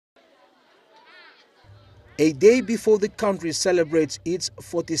A day before the country celebrates its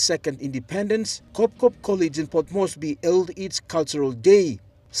 42nd independence, Kopkop College in Port Moresby held its Cultural Day.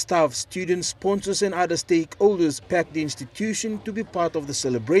 Staff, students, sponsors and other stakeholders packed the institution to be part of the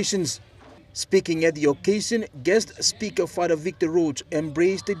celebrations. Speaking at the occasion, guest Speaker Fr Victor Roche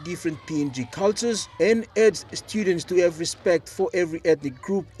embraced the different PNG cultures and urged students to have respect for every ethnic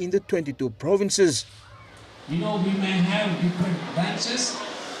group in the 22 provinces. We may have different dances,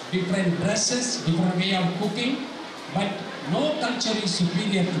 different dresses, different way of cooking, but no culture is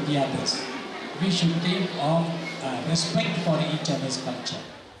superior to the others. We should think of respect for each other's culture.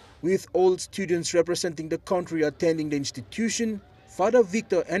 With all students representing the country attending the institution, Fr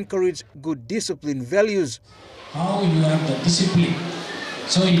Victor encouraged good discipline values. How you have the discipline.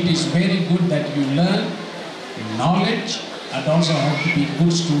 So it is very good that you learn knowledge and also how to be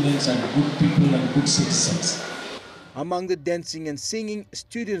good students and good people and good citizens. Among the dancing and singing,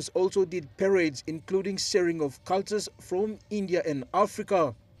 students also did parades including sharing of cultures from India and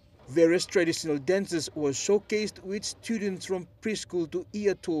Africa. Various traditional dances were showcased with students from preschool to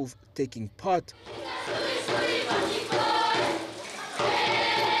year 12 taking part.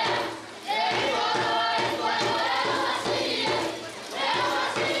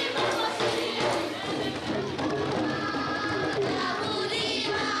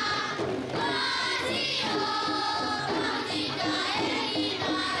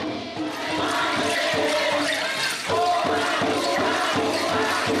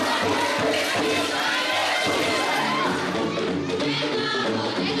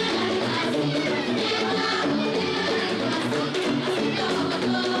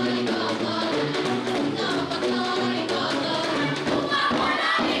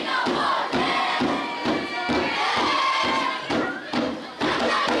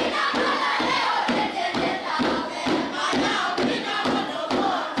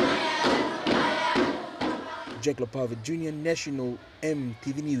 Jack Jr. National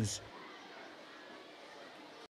EMTV News.